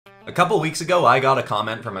A couple weeks ago, I got a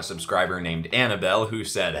comment from a subscriber named Annabelle who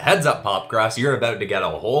said, "Heads up, Popcross, you're about to get a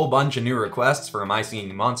whole bunch of new requests for a My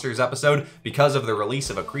Singing Monsters episode because of the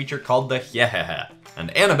release of a creature called the Hyehehe."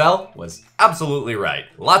 And Annabelle was absolutely right.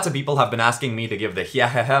 Lots of people have been asking me to give the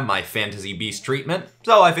Hyehehe my fantasy beast treatment,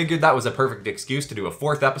 so I figured that was a perfect excuse to do a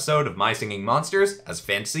 4th episode of My Singing Monsters as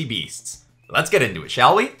fantasy beasts. Let's get into it,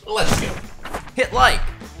 shall we? Let's go. Hit like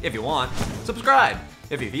if you want, subscribe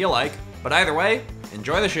if you feel like, but either way,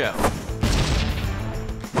 enjoy the show.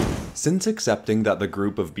 Since accepting that the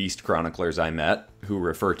group of beast chroniclers I met, who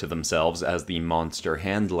refer to themselves as the monster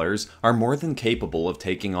handlers, are more than capable of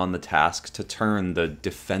taking on the task to turn the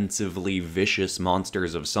defensively vicious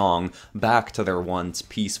monsters of song back to their once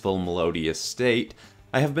peaceful, melodious state,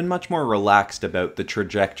 I have been much more relaxed about the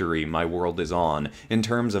trajectory my world is on in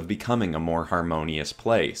terms of becoming a more harmonious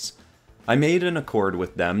place. I made an accord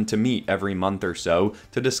with them to meet every month or so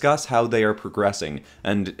to discuss how they are progressing,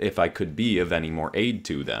 and if I could be of any more aid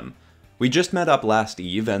to them. We just met up last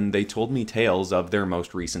eve, and they told me tales of their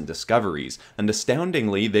most recent discoveries, and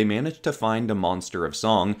astoundingly, they managed to find a monster of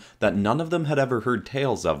song that none of them had ever heard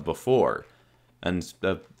tales of before. And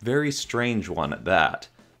a very strange one at that.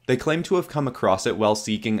 They claim to have come across it while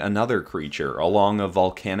seeking another creature along a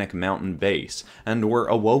volcanic mountain base, and were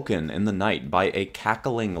awoken in the night by a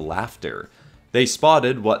cackling laughter. They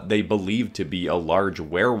spotted what they believed to be a large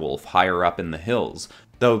werewolf higher up in the hills,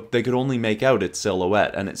 though they could only make out its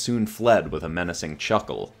silhouette, and it soon fled with a menacing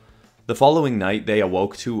chuckle. The following night, they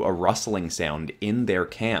awoke to a rustling sound in their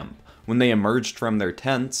camp. When they emerged from their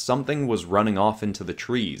tents, something was running off into the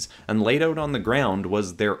trees, and laid out on the ground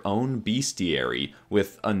was their own bestiary,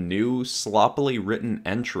 with a new, sloppily written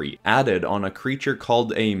entry added on a creature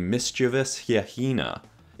called a mischievous hyena.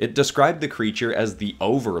 It described the creature as the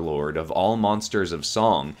overlord of all monsters of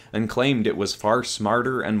song, and claimed it was far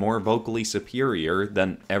smarter and more vocally superior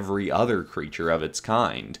than every other creature of its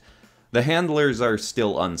kind. The handlers are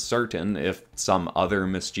still uncertain if some other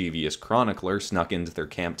mischievous chronicler snuck into their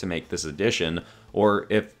camp to make this addition, or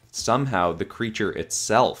if somehow the creature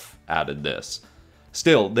itself added this.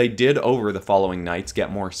 Still, they did over the following nights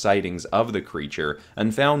get more sightings of the creature,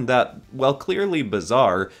 and found that, while clearly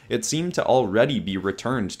bizarre, it seemed to already be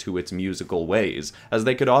returned to its musical ways, as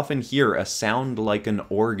they could often hear a sound like an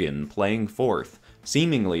organ playing forth,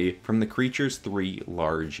 seemingly from the creature's 3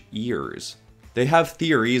 large ears. They have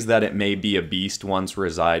theories that it may be a beast once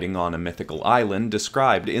residing on a mythical island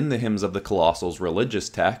described in the Hymns of the Colossal's religious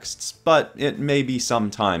texts, but it may be some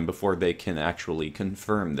time before they can actually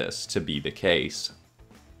confirm this to be the case.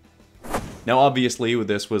 Now obviously,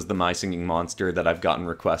 this was the My Singing Monster that I've gotten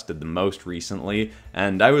requested the most recently,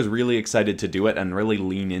 and I was really excited to do it and really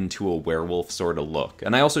lean into a werewolf sort of look.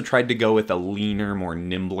 And I also tried to go with a leaner, more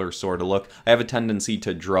nimbler sort of look. I have a tendency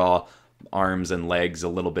to draw arms and legs a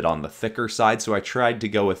little bit on the thicker side, so I tried to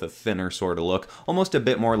go with a thinner sort of look, almost a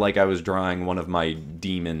bit more like I was drawing one of my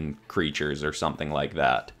demon creatures or something like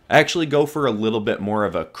that. I actually go for a little bit more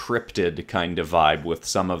of a cryptid kind of vibe with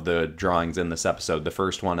some of the drawings in this episode, the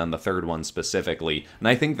first one and the third one specifically, and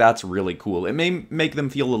I think that's really cool. It may make them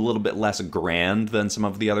feel a little bit less grand than some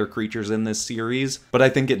of the other creatures in this series, but I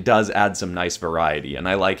think it does add some nice variety, and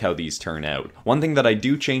I like how these turn out. One thing that I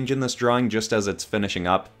do change in this drawing just as it's finishing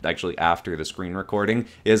up, actually after the screen recording,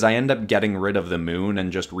 is I end up getting rid of the moon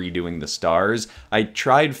and just redoing the stars. I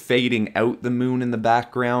tried fading out the moon in the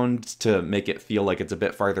background to make it feel like it's a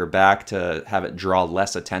bit farther back to have it draw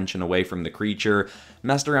less attention away from the creature.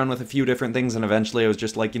 Messed around with a few different things, and eventually I was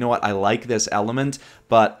just like, you know what, I like this element,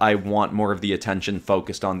 but I want more of the attention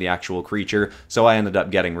focused on the actual creature, so I ended up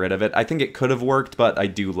getting rid of it. I think it could have worked, but I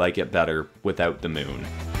do like it better without the moon.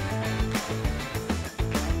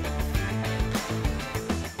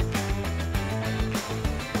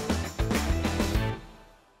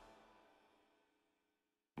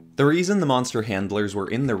 The reason the monster handlers were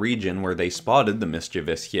in the region where they spotted the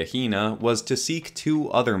mischievous hyena was to seek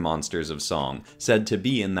 2 other monsters of song, said to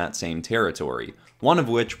be in that same territory, one of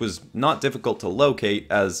which was not difficult to locate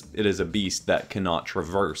as it is a beast that cannot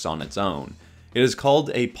traverse on its own. It is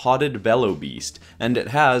called a Potbelly beast, and it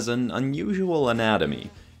has an unusual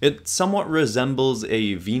anatomy. It somewhat resembles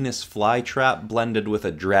a Venus flytrap blended with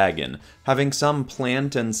a dragon, having some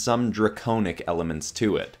plant and some draconic elements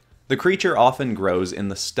to it. The creature often grows in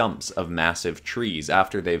the stumps of massive trees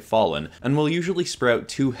after they've fallen, and will usually sprout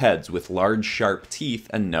 2 heads with large sharp teeth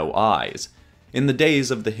and no eyes. In the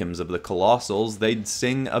days of the Hymns of the Colossals, they'd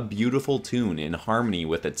sing a beautiful tune in harmony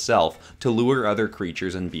with itself to lure other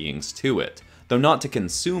creatures and beings to it, though not to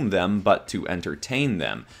consume them but to entertain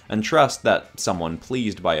them, and trust that someone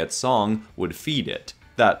pleased by its song would feed it.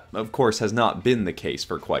 That, of course, has not been the case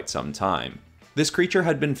for quite some time. This creature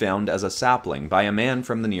had been found as a sapling by a man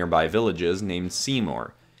from the nearby villages named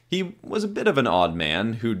Seymour. He was a bit of an odd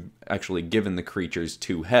man who'd actually given the creatures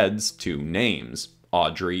 2 heads, 2 names,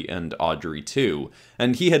 Audrey and Audrey 2,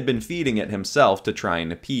 and he had been feeding it himself to try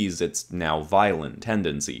and appease its now violent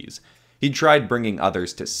tendencies. He'd tried bringing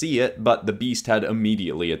others to see it, but the beast had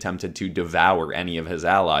immediately attempted to devour any of his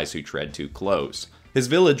allies who tread too close. His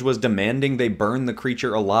village was demanding they burn the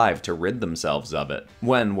creature alive to rid themselves of it,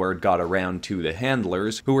 when word got around to the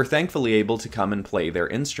handlers, who were thankfully able to come and play their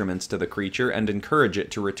instruments to the creature and encourage it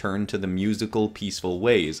to return to the musical, peaceful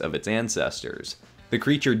ways of its ancestors. The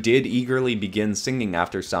creature did eagerly begin singing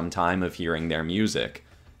after some time of hearing their music.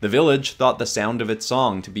 The village thought the sound of its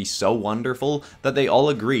song to be so wonderful that they all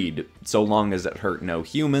agreed, so long as it hurt no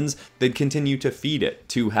humans, they'd continue to feed it,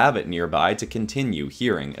 to have it nearby to continue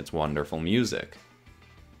hearing its wonderful music.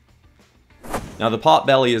 Now, the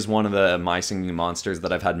Potbelly is one of the My Singing Monsters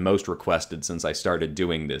that I've had most requested since I started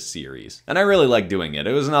doing this series, and I really like doing it.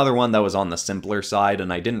 It was another one that was on the simpler side,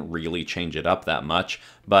 and I didn't really change it up that much,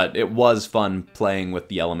 but it was fun playing with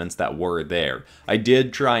the elements that were there. I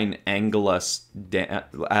did try and angle us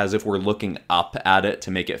as if we're looking up at it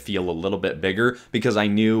to make it feel a little bit bigger, because I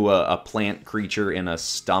knew a plant creature in a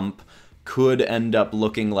stump could end up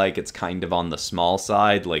looking like it's kind of on the small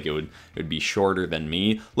side, like it would be shorter than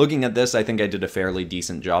me. Looking at this, I think I did a fairly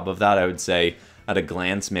decent job of that. I would say, at a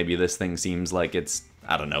glance, maybe this thing seems like it's,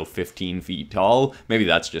 I don't know, 15 feet tall. Maybe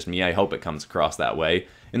that's just me. I hope it comes across that way.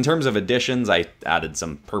 In terms of additions, I added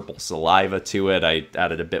some purple saliva to it, I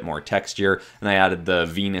added a bit more texture, and I added the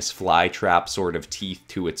Venus flytrap sort of teeth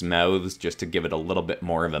to its mouths, just to give it a little bit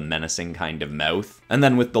more of a menacing kind of mouth. And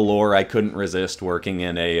then with the lore, I couldn't resist working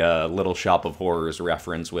in a Little Shop of Horrors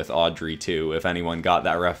reference with Audrey 2, if anyone got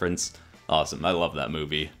that reference. Awesome, I love that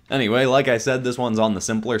movie. Anyway, like I said, this one's on the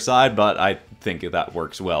simpler side, but I think that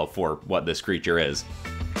works well for what this creature is.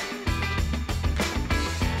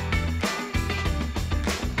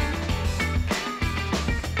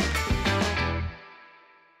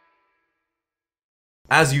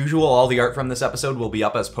 As usual, all the art from this episode will be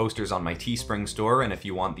up as posters on my Teespring store, and if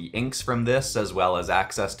you want the inks from this, as well as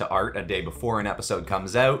access to art a day before an episode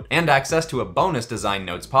comes out, and access to a bonus Design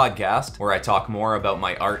Notes podcast, where I talk more about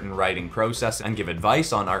my art and writing process and give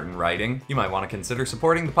advice on art and writing, you might want to consider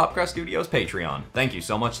supporting the PopCross Studios Patreon. Thank you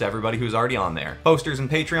so much to everybody who's already on there. Posters and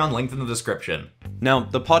Patreon linked in the description. Now,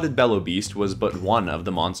 the potted bellow beast was but one of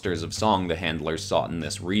the monsters of song the handlers sought in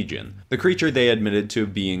this region. The creature they admitted to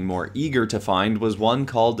being more eager to find was one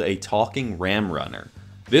called a talking ram runner.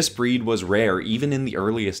 This breed was rare even in the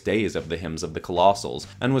earliest days of the Hymns of the Colossals,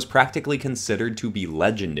 and was practically considered to be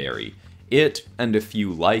legendary. It, and a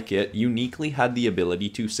few like it, uniquely had the ability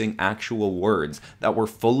to sing actual words that were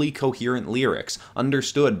fully coherent lyrics,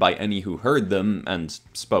 understood by any who heard them and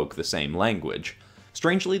spoke the same language.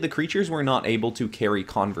 Strangely, the creatures were not able to carry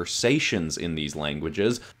conversations in these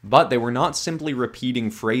languages, but they were not simply repeating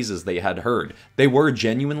phrases they had heard. They were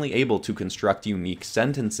genuinely able to construct unique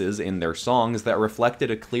sentences in their songs that reflected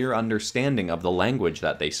a clear understanding of the language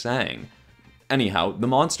that they sang. Anyhow, the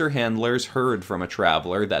monster handlers heard from a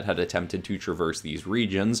traveler that had attempted to traverse these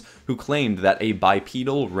regions, who claimed that a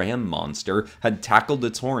bipedal ram monster had tackled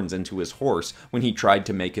its horns into his horse when he tried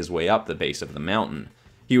to make his way up the base of the mountain.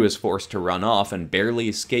 He was forced to run off and barely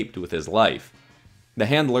escaped with his life. The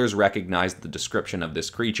handlers recognized the description of this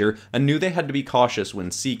creature and knew they had to be cautious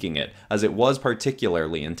when seeking it, as it was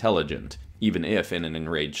particularly intelligent, even if in an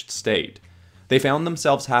enraged state. They found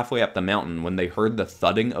themselves halfway up the mountain when they heard the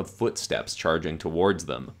thudding of footsteps charging towards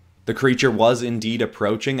them. The creature was indeed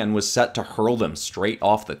approaching and was set to hurl them straight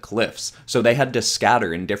off the cliffs, so they had to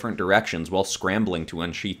scatter in different directions while scrambling to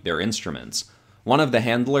unsheath their instruments. One of the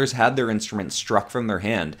handlers had their instrument struck from their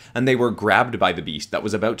hand, and they were grabbed by the beast that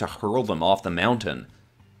was about to hurl them off the mountain,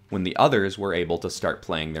 when the others were able to start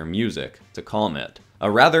playing their music to calm it. A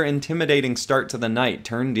rather intimidating start to the night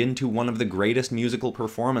turned into one of the greatest musical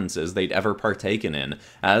performances they'd ever partaken in,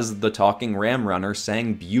 as the talking ram runner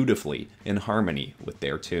sang beautifully in harmony with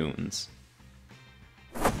their tunes.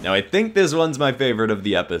 Now, I think this one's my favorite of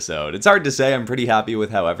the episode. It's hard to say, I'm pretty happy with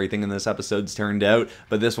how everything in this episode's turned out,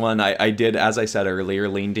 but this one I did, as I said earlier,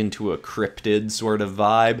 leaned into a cryptid sort of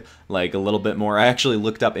vibe, like a little bit more. I actually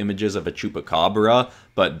looked up images of a chupacabra,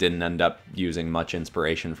 but didn't end up using much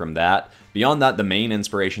inspiration from that. Beyond that, the main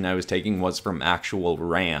inspiration I was taking was from actual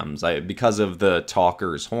rams. Because of the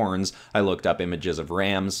Tawkerr's horns, I looked up images of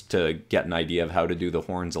rams to get an idea of how to do the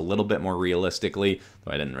horns a little bit more realistically,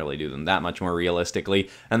 though I didn't really do them that much more realistically.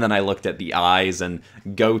 And then I looked at the eyes, and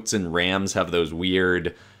goats and rams have those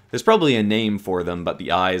weird There's probably a name for them, but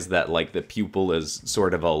the eyes that, like, the pupil is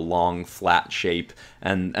sort of a long, flat shape.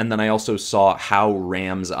 And then I also saw how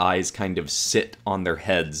rams' eyes kind of sit on their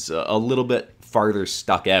heads, a little bit farther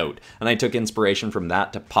stuck out, and I took inspiration from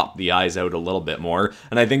that to pop the eyes out a little bit more,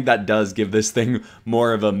 and I think that does give this thing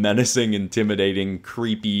more of a menacing, intimidating,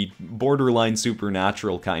 creepy, borderline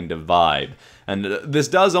supernatural kind of vibe. And this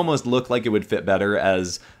does almost look like it would fit better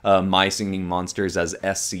as My Singing Monsters as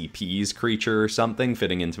SCP's creature or something,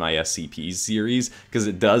 fitting into my SCP's series, because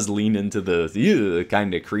it does lean into the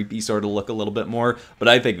kind of creepy sort of look a little bit more, but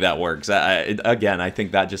I think that works. Again, I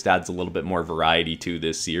think that just adds a little bit more variety to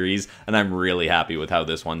this series, and I'm really happy with how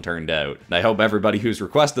this one turned out. And I hope everybody who's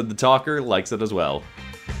requested the Tawkerr likes it as well.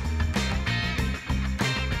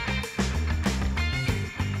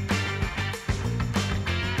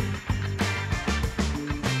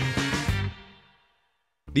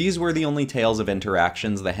 These were the only tales of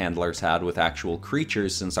interactions the handlers had with actual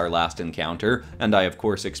creatures since our last encounter, and I of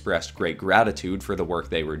course expressed great gratitude for the work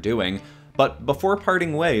they were doing, but before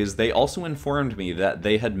parting ways, they also informed me that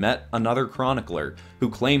they had met another chronicler, who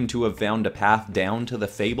claimed to have found a path down to the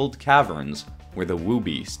fabled caverns where the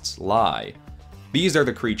Wubeasts lie. These are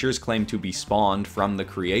the creatures claimed to be spawned from the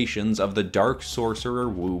creations of the dark sorcerer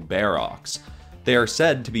Werdos. They are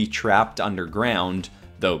said to be trapped underground,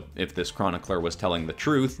 though if this chronicler was telling the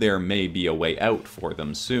truth, there may be a way out for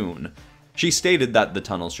them soon. She stated that the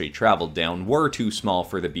tunnels she traveled down were too small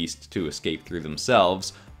for the beasts to escape through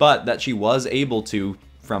themselves, but that she was able to,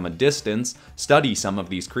 from a distance, study some of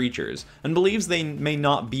these creatures, and believes they may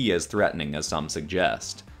not be as threatening as some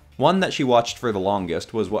suggest. One that she watched for the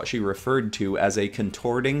longest was what she referred to as a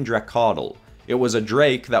contorting Dracotl. It was a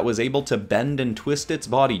drake that was able to bend and twist its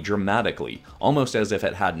body dramatically, almost as if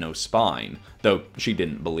it had no spine, though she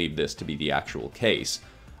didn't believe this to be the actual case.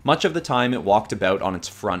 Much of the time it walked about on its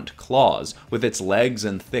front claws, with its legs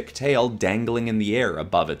and thick tail dangling in the air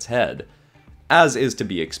above its head. As is to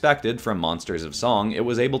be expected from Monsters of Song, it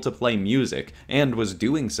was able to play music, and was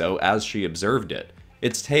doing so as she observed it.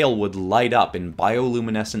 Its tail would light up in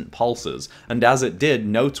bioluminescent pulses, and as it did,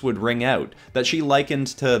 notes would ring out, that she likened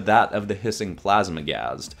to that of the hissing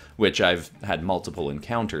plasmagast, which I've had multiple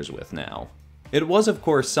encounters with now. It was of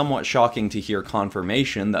course somewhat shocking to hear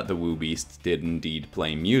confirmation that the Wubeasts did indeed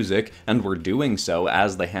play music, and were doing so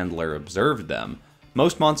as the handler observed them.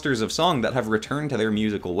 Most Monsters of Song that have returned to their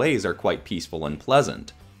musical ways are quite peaceful and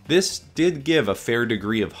pleasant. This did give a fair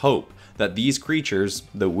degree of hope that these creatures,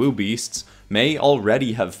 the Wubeasts, may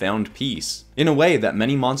already have found peace, in a way that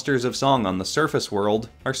many Monsters of Song on the surface world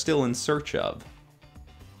are still in search of.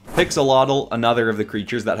 Pixolotl, another of the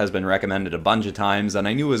creatures that has been recommended a bunch of times, and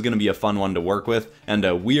I knew was going to be a fun one to work with, and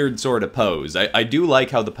a weird sort of pose. I do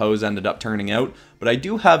like how the pose ended up turning out, but I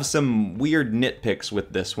do have some weird nitpicks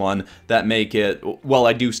with this one that make it, well,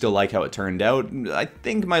 I do still like how it turned out, I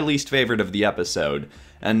think my least favorite of the episode.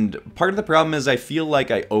 And part of the problem is I feel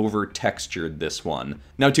like I over-textured this one.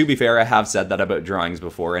 Now, to be fair, I have said that about drawings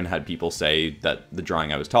before and had people say that the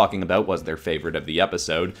drawing I was talking about was their favorite of the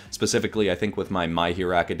episode. Specifically, I think with my My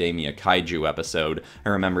Hero Academia Kaiju episode, I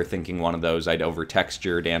remember thinking one of those I'd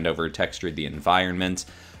over-textured and over-textured the environment.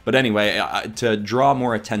 But anyway, to draw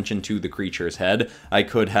more attention to the creature's head, I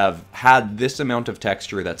could have had this amount of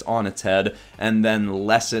texture that's on its head, and then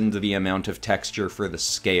lessened the amount of texture for the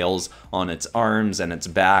scales on its arms and its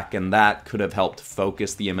back, and that could have helped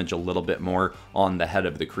focus the image a little bit more on the head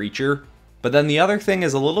of the creature. But then the other thing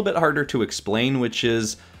is a little bit harder to explain, which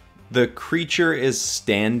is the creature is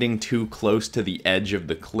standing too close to the edge of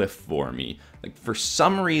the cliff for me. Like, for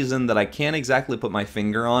some reason that I can't exactly put my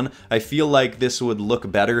finger on, I feel like this would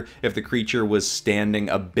look better if the creature was standing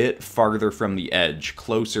a bit farther from the edge,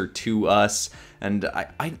 closer to us, and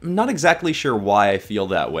I'm not exactly sure why I feel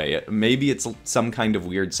that way. Maybe it's some kind of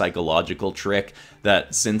weird psychological trick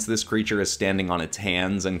that since this creature is standing on its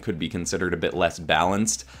hands and could be considered a bit less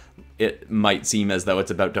balanced, it might seem as though it's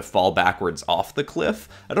about to fall backwards off the cliff.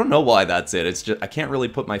 I don't know why that's it. It's just I can't really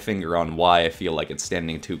put my finger on why I feel like it's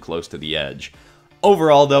standing too close to the edge.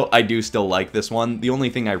 Overall, though, I do still like this one. The only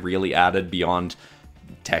thing I really added beyond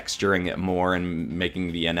texturing it more and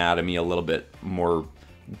making the anatomy a little bit more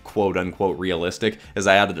quote-unquote realistic is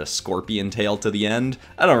I added a scorpion tail to the end.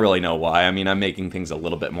 I don't really know why. I mean, I'm making things a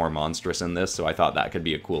little bit more monstrous in this, so I thought that could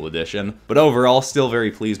be a cool addition. But overall, still very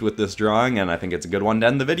pleased with this drawing, and I think it's a good one to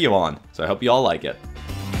end the video on. So I hope you all like it.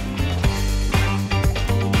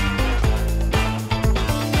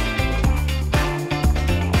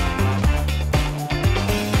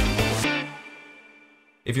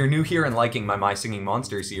 If you're new here and liking my Singing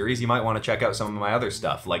Monsters series, you might want to check out some of my other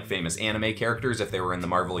stuff, like famous anime characters if they were in the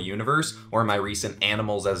Marvel Universe, or my recent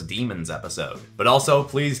Animals as Demons episode. But also,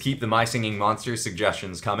 please keep the My Singing Monsters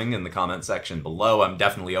suggestions coming in the comment section below. I'm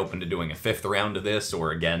definitely open to doing a 5th round of this,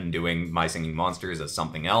 or again, doing My Singing Monsters as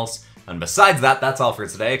something else. And besides that, that's all for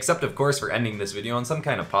today, except of course for ending this video on some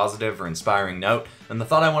kind of positive or inspiring note. And the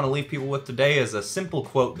thought I want to leave people with today is a simple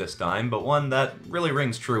quote this time, but one that really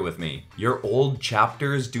rings true with me. Your old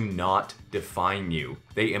chapters do not define you.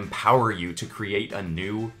 They empower you to create a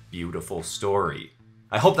new, beautiful story.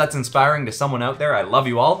 I hope that's inspiring to someone out there. I love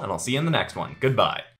you all, and I'll see you in the next one. Goodbye.